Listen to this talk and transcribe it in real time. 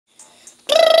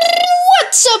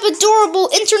What's up, adorable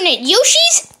internet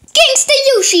Yoshis? Gangsta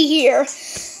Yoshi here.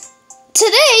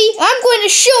 Today, I'm going to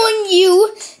show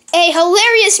you a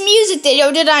hilarious music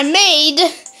video that I made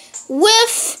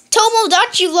with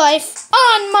Tomodachi Life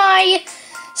on my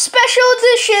special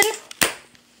edition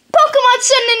Pokemon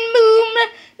Sun and Moon,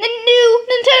 the new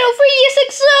Nintendo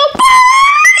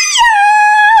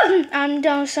 360. I'm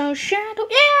down so shadow.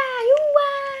 Yeah, you are.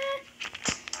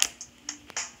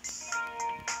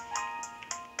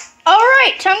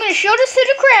 Alright, so I'm going to show this to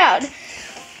the crowd.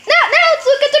 Now let's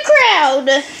look at the crowd.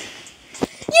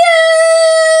 Yay!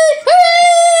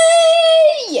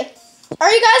 Hooray!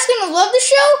 Are you guys going to love the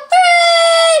show?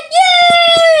 Hooray!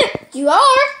 Yay! You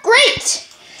are? Great!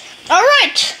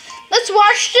 Alright, let's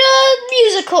watch the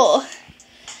musical.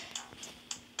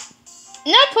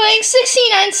 Now playing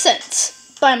 69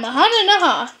 Cents by Mahana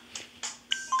Naha.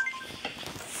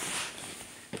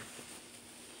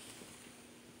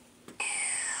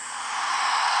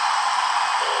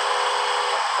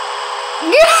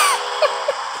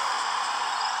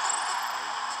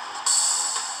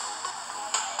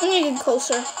 Let me get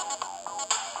closer. Are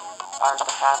you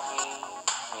happy?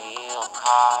 Real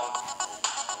kind.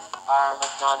 Our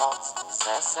McDonald's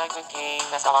says second king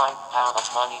as the line. How much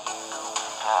money you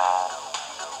have?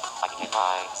 I can get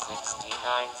like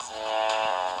 69 cents.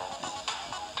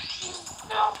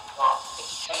 No,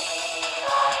 it's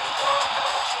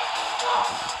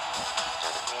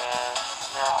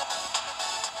yes, now.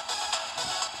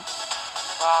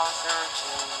 While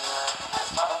searching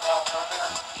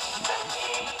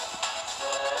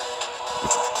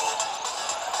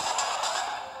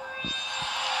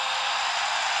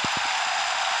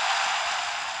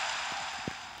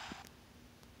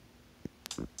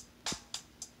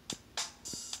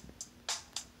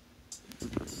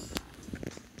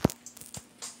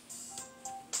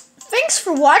Thanks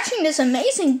for watching this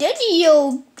amazing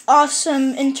video,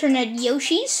 awesome internet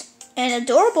Yoshis, and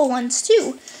adorable ones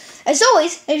too. As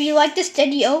always, if you like this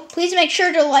video, please make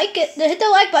sure to like it, hit the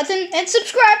like button, and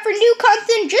subscribe for new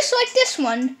content just like this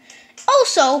one.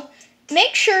 Also,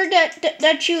 make sure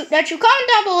that you comment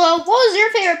down below what was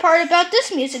your favorite part about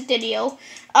this music video.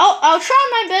 I'll try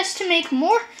my best to make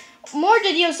more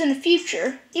videos in the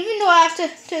future, even though I have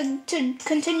to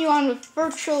continue on with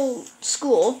virtual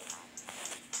school.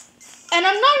 And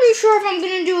I'm not really sure if I'm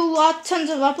going to do tons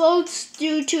of uploads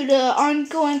due to the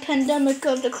ongoing pandemic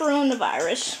of the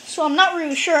coronavirus. So I'm not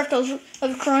really sure if the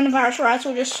coronavirus rise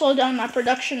will just slow down my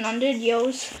production on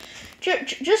videos.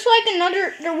 Just like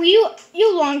the Wii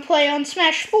U long play on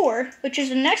Smash 4, which is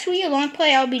the next Wii U long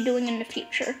play I'll be doing in the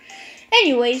future.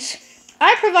 Anyways,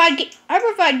 I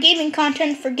provide gaming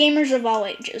content for gamers of all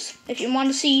ages. If you want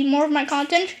to see more of my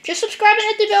content, just subscribe and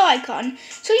hit the bell icon,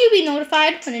 so you'll be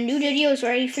notified when a new video is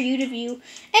ready for you to view.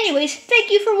 Anyways,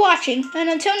 thank you for watching, and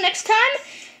until next time,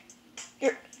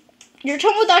 your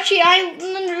Tomodachi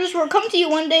Islanders will come to you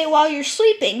one day while you're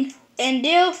sleeping, and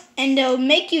they'll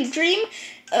make you dream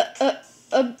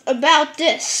about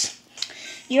this.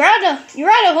 You're at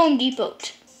a Home Depot.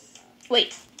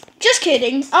 Wait. Just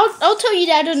kidding. I'll tell you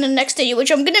that in the next video, which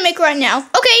I'm gonna make right now.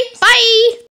 Okay, bye!